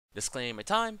Disclaimer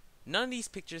time. None of these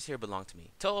pictures here belong to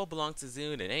me. Touhou belongs to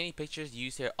Zune, and any pictures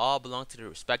used here all belong to the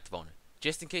respective owner.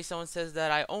 Just in case someone says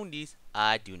that I own these,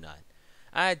 I do not.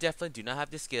 I definitely do not have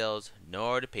the skills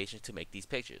nor the patience to make these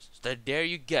pictures. So there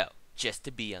you go, just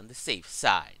to be on the safe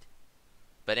side.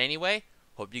 But anyway,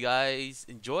 hope you guys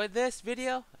enjoyed this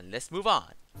video, and let's move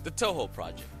on. The Touhou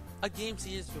Project, a game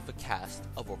series with a cast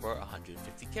of over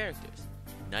 150 characters,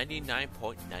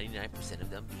 99.99% of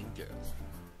them being girls.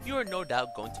 You are no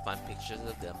doubt going to find pictures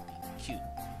of them being cute,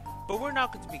 but we're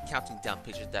not going to be counting down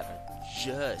pictures that are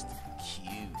just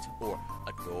cute or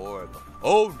adorable.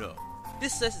 Oh no!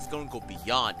 This list is going to go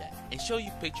beyond that and show you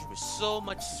pictures with so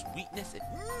much sweetness and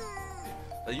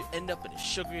that you end up in a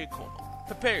sugary coma.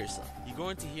 Prepare yourself, you're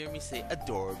going to hear me say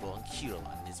adorable and cute a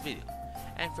lot in this video,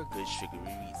 and for good sugary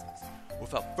reasons.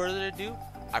 Without further ado,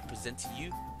 I present to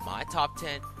you my top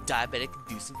 10 diabetic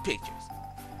inducing pictures,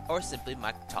 or simply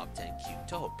my top 10 cute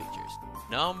Touhou pictures.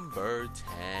 Number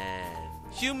 10.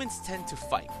 Humans tend to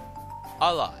fight.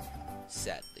 A lot,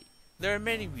 sadly. There are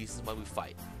many reasons why we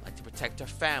fight, like to protect our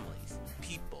families,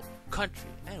 people, country,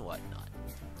 and whatnot.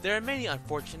 There are many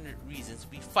unfortunate reasons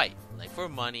we fight, like for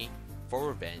money, for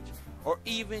revenge, or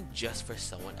even just for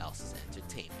someone else's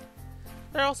entertainment.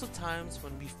 There are also times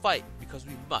when we fight because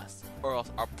we must, or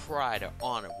else our pride or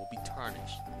honor will be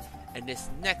tarnished. And this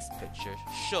next picture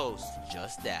shows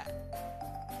just that.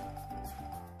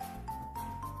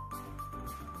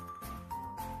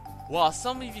 While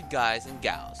some of you guys and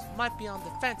gals might be on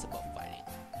the fence about fighting,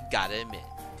 you gotta admit,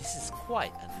 this is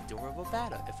quite an adorable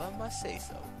battle, if I must say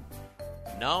so.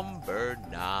 Number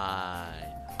 9.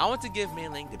 I want to give Mei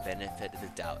Ling the benefit of the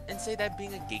doubt and say that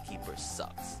being a gatekeeper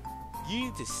sucks. You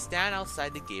need to stand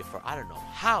outside the gate for I don't know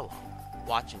how long,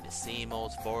 watching the same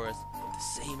old forest, with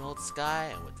the same old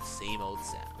sky, and with the same old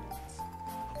sounds.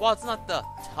 While it's not the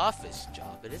toughest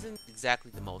job, it isn't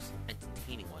exactly the most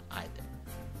entertaining one either.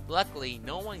 Luckily,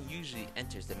 no one usually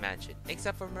enters the mansion,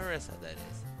 except for Marissa, that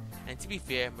is. And to be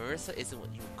fair, Marissa isn't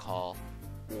what you would call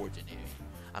ordinary.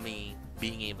 I mean,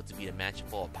 being able to beat a mansion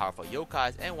full of powerful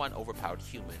yokais and one overpowered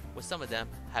human, with some of them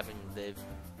having lived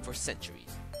for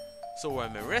centuries. So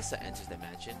when Marissa enters the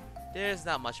mansion, there's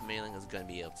not much Mei Ling is going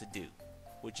to be able to do.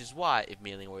 Which is why, if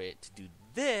Mei Ling were to do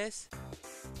this,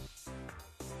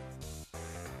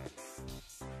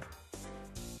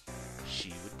 she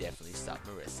would definitely stop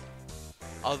Marissa.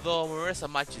 Although Marissa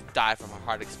might just die from her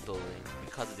heart exploding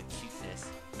because of the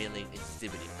cuteness Mei Ling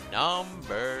exhibited.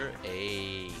 Number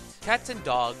 8. Cats and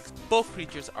dogs, both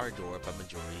creatures are adored by the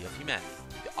majority of humanity.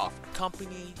 They offer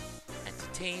company,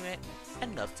 entertainment,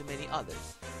 and love to many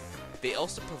others. They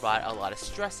also provide a lot of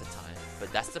stress at times,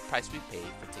 but that's the price we pay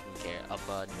for taking care of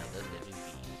another living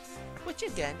being. Which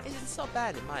again, isn't so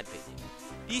bad in my opinion.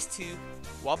 These two,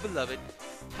 while beloved,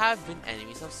 have been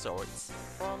enemies of sorts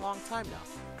for a long time now,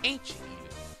 ancient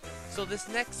even. So this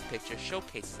next picture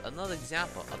showcases another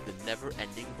example of the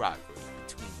never-ending rivalry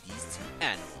between these two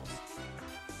animals.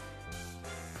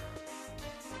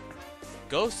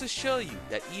 Goes to show you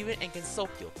that even in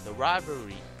Gensokyo, the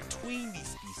rivalry between these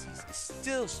species is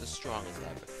still as strong as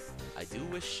ever. I do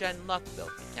wish Shen luck though,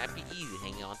 it can't be easy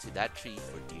hanging onto that tree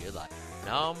for dear life.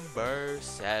 Number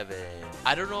 7.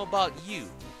 I don't know about you,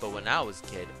 but when I was a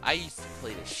kid, I used to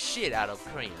play the shit out of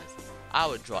crayons. I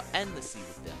would draw endlessly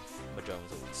with them. My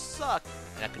drawings always sucked,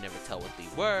 and I could never tell what they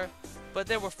were, but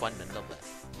they were fun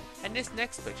nonetheless. And this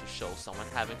next picture shows someone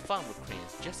having fun with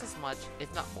crayons just as much,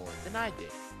 if not more, than I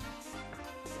did.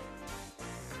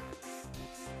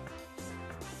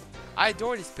 I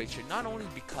adore this picture not only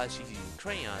because she's using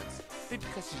crayons, but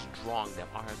because she's drawing them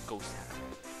on her ghost hat.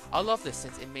 I love this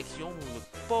since it makes Yomu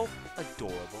look both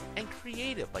adorable and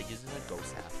creative by using her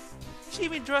ghost hat. She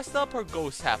even dressed up her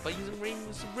ghost hat by using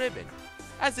rainbows ribbon,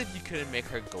 as if you couldn't make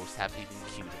her ghost hat even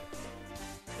cuter.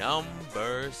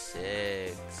 Number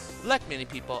 6. Like many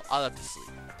people, I love to sleep,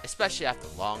 especially after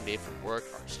a long day from work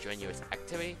or a strenuous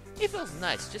activity. It feels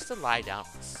nice just to lie down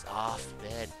on a soft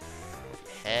bed,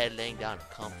 head laying down on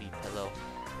a comfy pillow.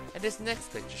 And this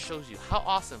next picture shows you how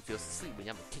awesome it feels to sleep when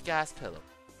you have a kick-ass pillow.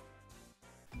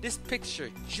 This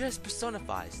picture just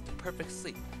personifies the perfect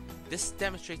sleep. This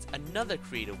demonstrates another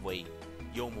creative way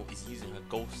Yomu is using her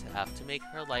ghost staff to make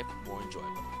her life more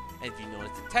enjoyable. And if you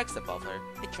notice the text above her,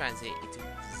 it translates into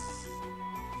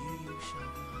you shall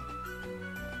not.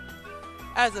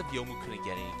 As if Yomu couldn't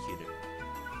get any cuter.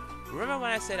 Remember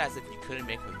when I said as if you couldn't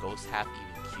make her ghost half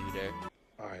even cuter?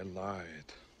 I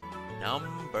lied.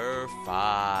 Number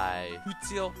 5.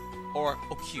 Hutsio, or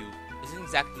Okyu, isn't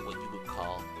exactly what you would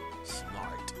call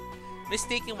smart.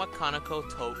 Mistaking what Kanako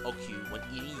told Okyu when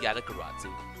eating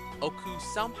Yadagaratsu, Oku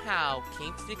somehow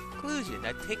came to the conclusion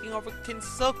that taking over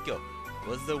Kinsokyo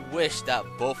was the wish that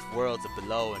both worlds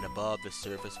below and above the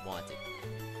surface wanted.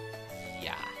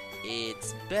 Yeah,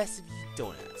 it's best if you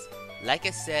don't ask. Like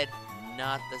I said,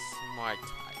 not the smart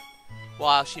type.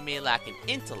 While she may lack in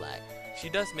intellect, she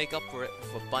does make up for it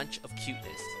with a bunch of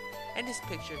cuteness. And this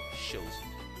picture shows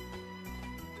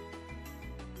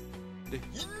you. The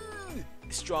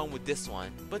is strong with this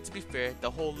one, but to be fair,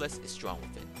 the whole list is strong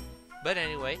with it. But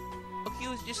anyway,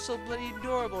 Okyu is just so bloody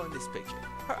adorable in this picture.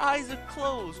 Her eyes are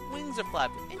closed, wings are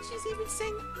flapping, and she's even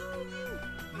saying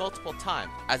multiple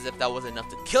times, as if that was enough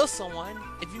to kill someone.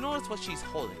 If you notice what she's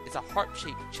holding, it's a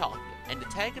heart-shaped chocolate, and the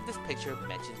tag of this picture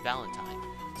mentions Valentine,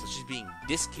 so she's being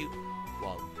this cute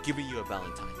while giving you a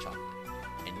Valentine chocolate.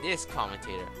 And this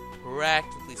commentator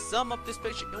practically summed up this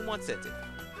picture in one sentence.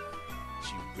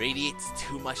 She radiates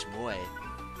too much moe.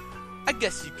 I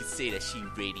guess you could say that she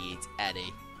radiates at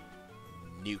a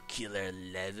nuclear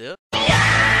level.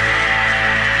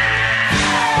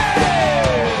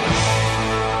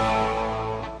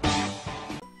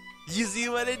 You see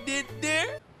what I did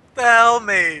there? The hell,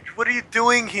 Mage? What are you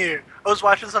doing here? I was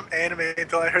watching some anime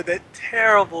until I heard that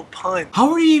terrible pun.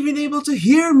 How are you even able to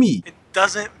hear me? It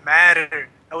doesn't matter.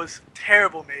 That was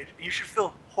terrible, Mage. You should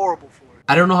feel horrible for it.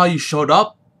 I don't know how you showed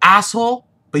up, asshole,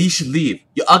 but you should leave.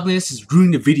 Your ugliness is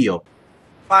ruining the video.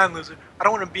 Fine, loser. I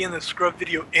don't want to be in the scrub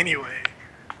video anyway.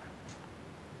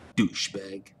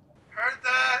 Douchebag. Heard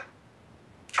that?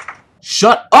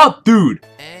 Shut up, dude!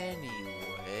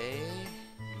 Anyway,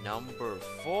 number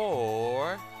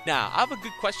 4. Now, I have a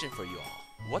good question for you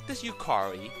all. What does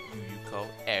Yukari, Yuyuko,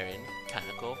 Eren,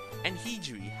 Kaneko, and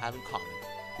Hijiri have in common?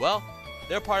 Well,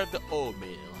 they're part of the Old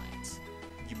Maiden Alliance.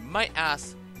 You might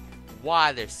ask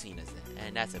why they're seen as it,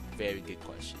 and that's a very good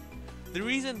question. The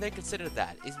reason they consider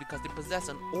that is because they possess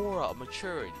an aura of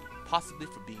maturity, possibly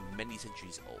for being many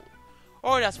centuries old.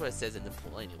 Or that's what it says in the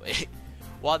poll anyway.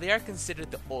 While they are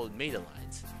considered the Old Maid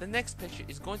Alliance, the next picture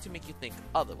is going to make you think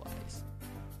otherwise.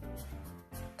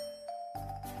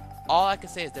 All I can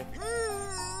say is they're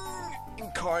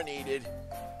incarnated.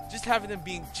 Just having them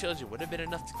being children would have been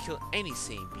enough to kill any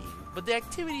sane being, but the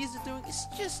activities they're doing is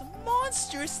just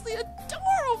monstrously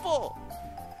adorable!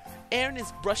 Eren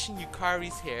is brushing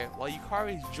Yukari's hair while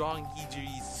Yukari is drawing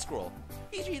Hijiri's scroll.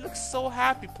 Hijiri looks so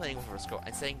happy playing with her scroll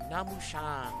and saying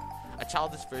Namu-shan, a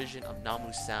childish version of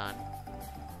Namu-san.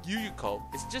 Yuyuko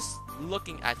is just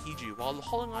looking at Hijiri while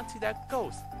holding on to that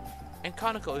ghost. And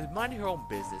Kaneko is minding her own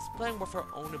business, playing with her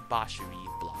own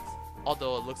Bashiri blocks.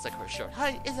 Although it looks like her short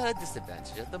height is at a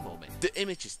disadvantage at the moment. The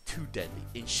image is too deadly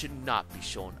and should not be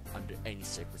shown under any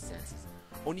circumstances.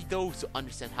 Only those who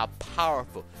understand how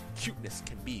powerful cuteness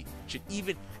can be should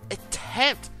even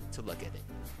attempt to look at it.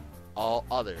 All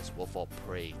others will fall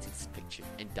prey to this picture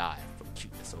and die from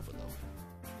cuteness overload.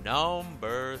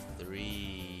 Number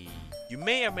 3. You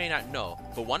may or may not know,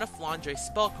 but one of Flandre's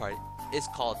spell cards is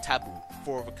called Taboo,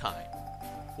 4 of a kind.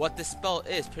 What this spell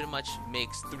is pretty much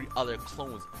makes 3 other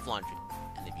clones of Flandre.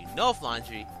 And if you know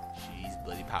Flandre, she's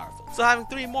bloody powerful. So having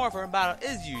 3 more of her in battle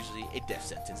is usually a death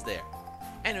sentence there.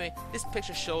 Anyway, this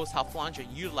picture shows how Flandre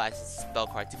utilizes the spell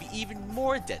card to be even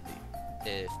more deadly,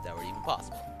 if that were even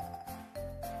possible.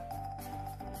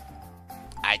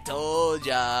 I told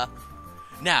ya!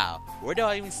 Now, where do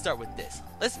I even start with this?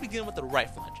 Let's begin with the right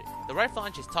Flandre. The right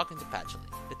Flandre is talking to Patchouli.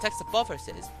 The text above her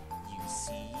says, "You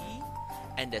see?"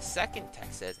 And the second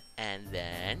text says, "And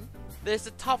then?" There's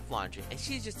the top Flandre, and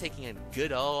she's just taking a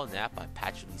good old nap on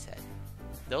Patchouli's head.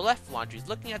 The left Flandre is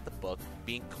looking at the book,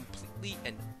 being completely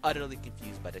and utterly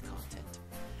confused by the content.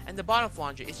 And the bottom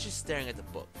Flandre is just staring at the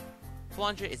book.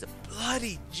 Flandre is a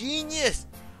bloody genius!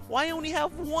 Why only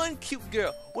have one cute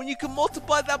girl when you can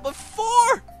multiply that by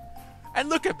 4? And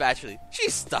look at Patchouli,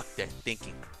 she's stuck there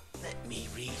thinking, let me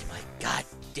read my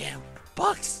goddamn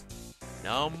books!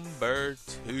 Number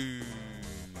 2.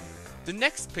 The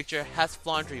next picture has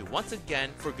Flandre once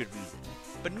again for good reason.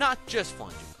 But not just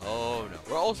Flandre. Oh no,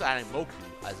 we're also adding Moku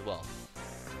as well.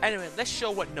 Anyway, let's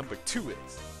show what number 2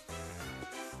 is.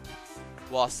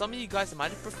 While some of you guys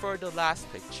might have preferred the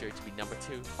last picture to be number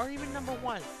 2, or even number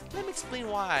 1, let me explain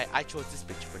why I chose this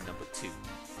picture for number 2.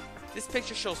 This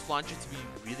picture shows Flandre to be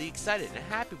really excited and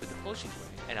happy with the clothes she's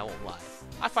wearing, and I won't lie.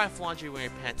 I find Flandre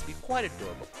wearing pants to be quite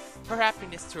adorable. Her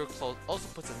happiness to her clothes also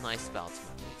puts a nice smile to my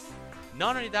face.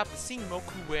 Not only that, but seeing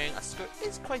Moku wearing a skirt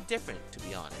is quite different, to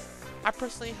be honest. I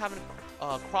personally haven't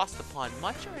crossed upon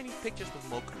much or any pictures with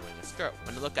Moku wearing a skirt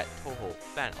when I look at Touhou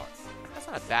fan art. That's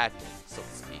not a bad thing, so to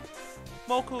speak.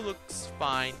 Moku looks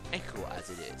fine and cool as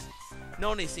it is.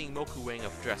 Not only seeing Moku wearing a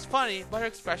dress funny, but her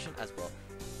expression as well.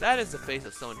 That is the face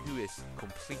of someone who is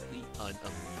completely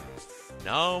unamused.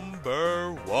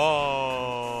 Number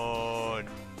 1.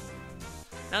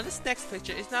 Now this next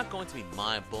picture is not going to be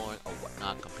mind-blowing or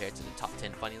whatnot compared to the top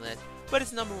 10 funny list, but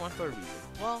it's number 1 for a reason.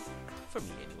 Well, for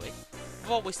me anyway.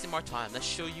 Without wasting more time, let's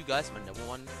show you guys my number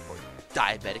 1 for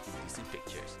diabetic inducing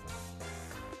pictures.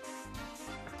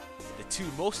 The 2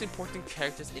 most important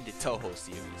characters in the Touhou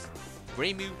series,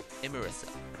 Remu and Marissa,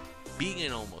 being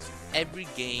in almost every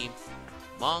game,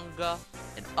 manga,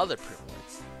 and other print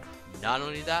works. Not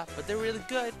only that, but they're really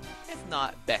good, if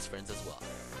not best friends as well.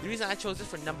 The reason I chose this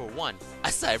for number 1,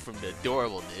 aside from the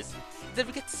adorableness, is that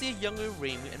we get to see a younger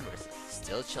Remu and Marissa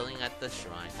still chilling at the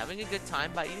shrine, having a good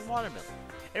time by eating watermelon.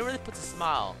 It really puts a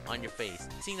smile on your face,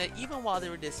 seeing that even while they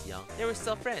were this young, they were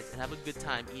still friends and have a good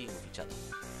time eating with each other.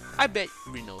 I bet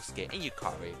Rinosuke and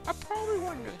Yukari are probably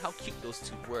wondering how cute those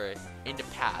 2 were in the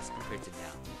past compared to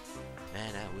now.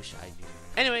 Man, I wish I knew.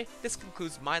 Anyway, this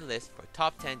concludes my list for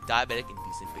top 10 diabetic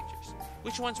inducing pictures.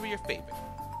 Which ones were your favorite?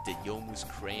 Did Yomu's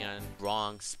crayon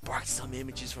drawing spark some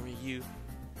images from your youth?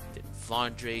 Did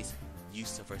Flandre's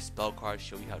use of her spell card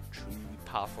show you how truly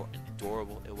powerful and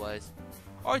adorable it was?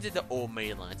 Or did the old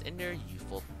Magi lines in their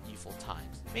youthful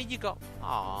times made you go,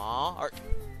 aww, or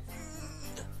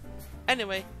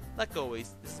Anyway, like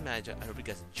always, this is Magi. I hope you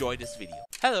guys enjoyed this video.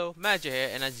 Hello, Magi here,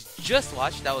 and as you just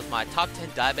watched, that was my top 10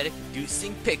 diabetic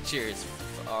inducing pictures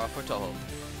for Touhou.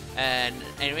 And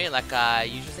anyway, like I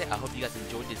usually say, I hope you guys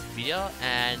enjoyed this video,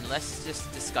 and let's just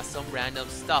discuss some random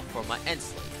stuff for my end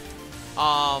slate.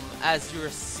 As you're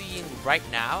seeing right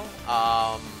now,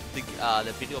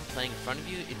 the video playing in front of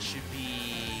you, it should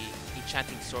be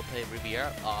Enchanting Swordplay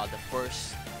Riviera, the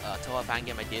first Touhou fan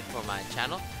game I did for my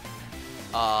channel.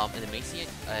 In the main scene,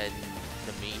 and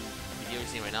the main video you're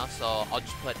seeing right now. So I'll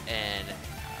just put in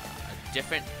a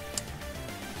different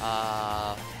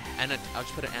I'll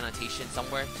just put an annotation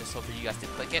somewhere just so for you guys to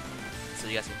click it, so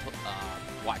you guys can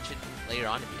watch it later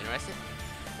on if you're interested.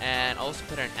 And I'll also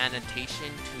put an annotation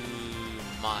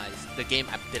to the game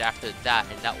I did after that,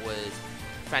 and that was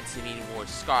Fantasy Meeting Wars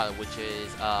Scarlet, which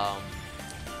is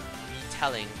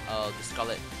retelling of the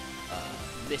Scarlet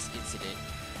Mist incident,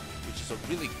 which is a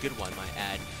really good one, might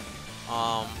add.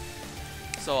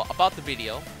 So about the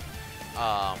video,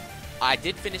 I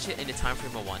did finish it in the time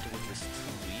frame I wanted, which was 2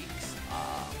 weeks.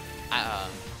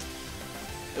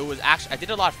 It was actually, I did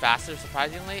it a lot faster,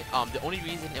 surprisingly. The only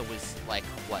reason it was like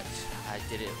I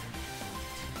did it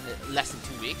less than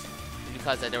 2 weeks is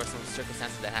because there were some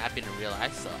circumstances that happened in real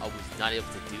life, so I was not able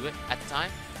to do it at the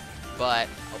time. But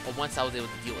once I was able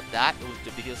to deal with that,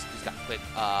 the videos just got quick.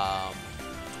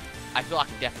 I feel I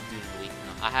can definitely do it in a week.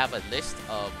 I have a list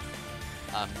of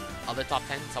other top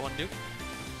 10s I want to do,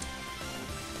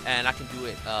 and I can do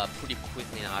it pretty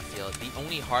quickly now. I feel the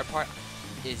only hard part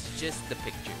is just the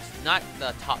pictures, not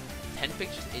the top 10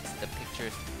 pictures. It's the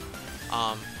pictures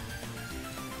I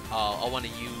want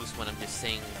to use when I'm just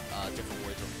saying different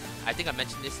words. I think I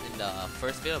mentioned this in the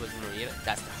first video, but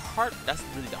that's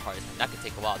really the hardest thing. That could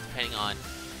take a while depending on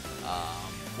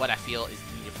what I feel is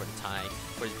needed for the time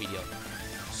for this video.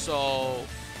 So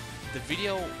the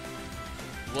video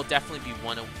will definitely be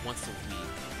once a week.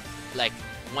 Like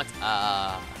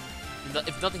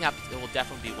if nothing happens, it will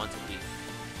definitely be once a week,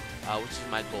 which is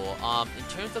my goal. In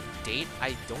terms of date,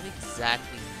 I don't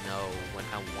exactly know when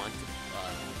I want to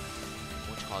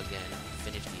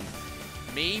finish these.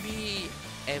 Maybe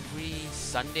every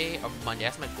Sunday or Monday.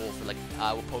 That's my goal for, like,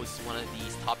 I will post one of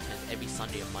these top 10s every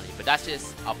Sunday or Monday. But that's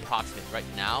just approximate right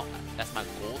now. That's my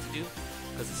goal to do,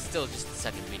 because it's still just the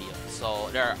second video. So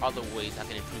there are other ways I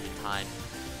can improve in time.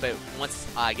 But once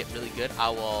I get really good, I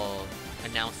will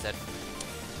announce that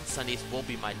Sundays will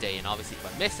be my day. And obviously if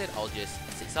I miss it, I'll just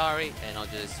say sorry, and I'll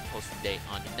just post the date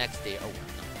on the next day or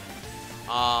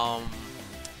whatnot.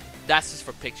 That's just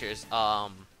for pictures.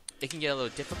 It can get a little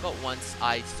difficult once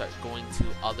I start going to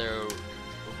other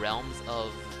realms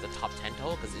of the top 10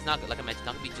 total, because it's not, like I mentioned,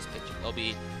 not gonna be just pictures. It'll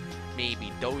be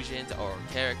maybe dojins or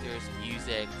characters,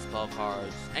 music, spell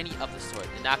cards, any of the sort.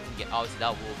 And that can get, obviously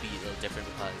that will be a little different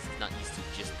because it's not used to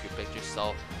just pure pictures.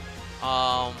 So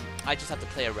I just have to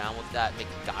play around with that, make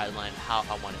a guideline how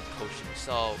I want to approach it.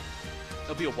 So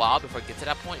it'll be a while before I get to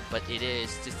that point, but it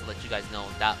is just to let you guys know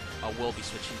that I will be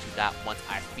switching to that once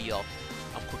I feel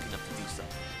I'm quick enough to do so.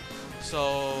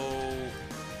 So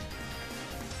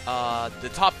the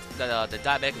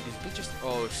diabetic inducing pictures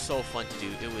are so fun to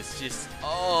do. It was just,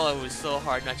 it was so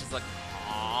hard, not just like,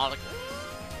 the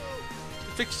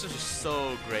pictures are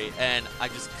so great, and I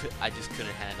just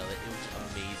couldn't handle it. It was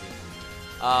amazing.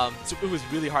 So it was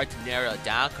really hard to narrow it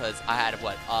down, because I had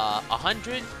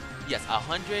 100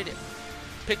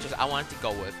 pictures I wanted to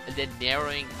go with, and then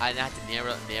narrowing, I had to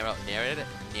narrow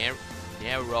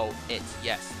it.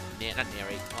 Yes, not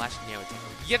narrate. Well, actually narrate.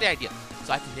 You get the idea.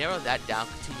 So I have to narrow that down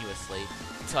continuously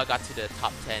until I got to the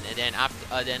top 10, and then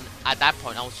after, then at that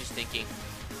point I was just thinking,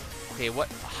 okay,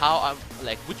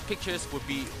 which pictures would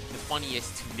be the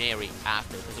funniest to narrate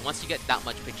after? Because once you get that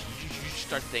much pictures, you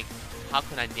start to think, how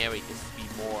can I narrate this to be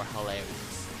more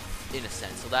hilarious, in a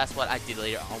sense. So that's what I did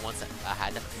later on. Once I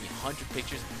had that 100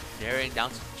 pictures, narrowing down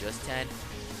to just 10.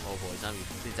 Oh boy,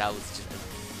 that was just a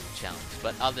challenge.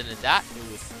 But other than that,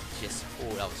 it was just,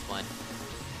 oh, that was fun.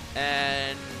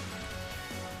 And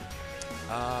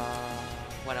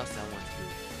what else did I want to do?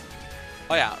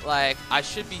 Oh yeah, like I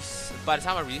should be, by the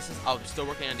time I release this, I'm still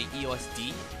working on the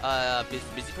EOSD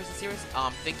Busy Person series.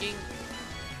 I'm thinking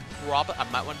probably I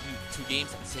might want to do 2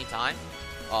 games at the same time.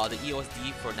 The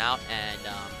EOSD for now and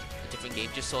a different game,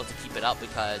 just so to keep it up,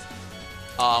 because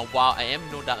while I am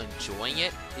no doubt enjoying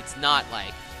it, it's not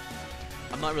like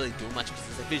I'm not really doing much because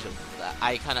it's a visual.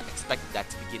 I kind of expected that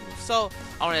to begin with. So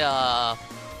I want to,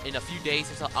 in a few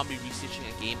days or so, I'll be researching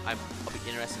a game I'll be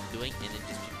interested in doing, and then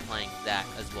just be playing that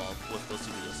as well with those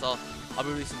 2 videos. So I'll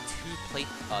be releasing 2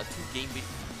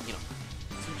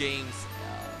 games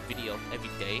video every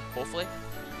day, hopefully.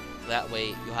 That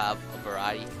way you'll have a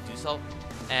variety to do so.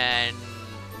 And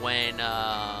when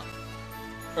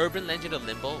Urban Legend of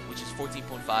Limbo, which is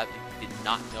 14.5, if you did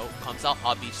not know, comes out,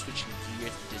 I'll be switching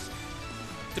gears and just,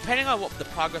 depending on what the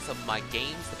progress of my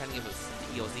games, depending if it's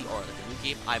the EOZ or like a new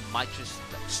game, I might just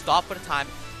stop for the time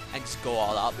and just go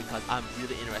all out, because I'm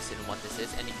really interested in what this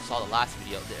is. And if you saw the last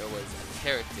video, there was a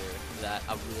character that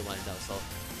I really want to know, so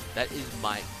that is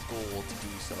my goal to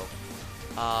do so.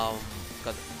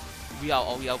 Because we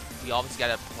obviously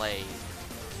gotta play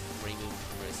Raymond,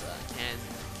 Marissa,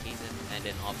 Kazan, and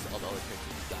then obviously all the other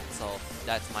characters we got. So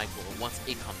that's my goal once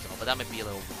it comes out, but that might be a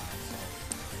little while, so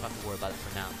I don't have to worry about it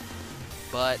for now.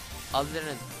 But other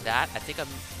than that, I think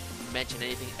I've mentioned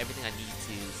everything I need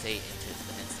to say in terms of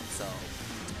the instance. So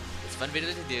it's a fun video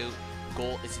to do.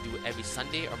 Goal is to do it every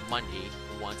Sunday or Monday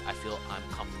once I feel I'm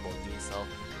comfortable doing so.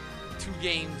 2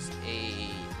 games,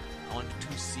 I want to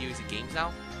do 2 series of games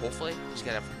now, hopefully. Just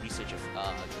gotta research a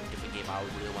different game I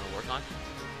would really want to work on.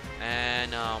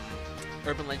 And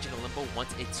Urban Legend of Limbo,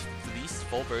 once it's released,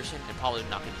 full version, and probably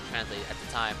not going to be translated at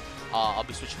the time, I'll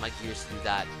be switching my gears to do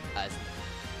that as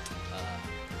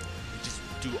just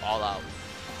do all out,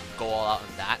 go all out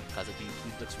on that, because it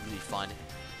looks really fun.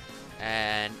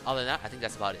 And other than that, I think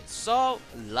that's about it. So,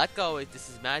 let go. This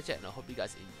is Magic, and I hope you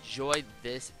guys enjoyed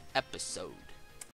this episode.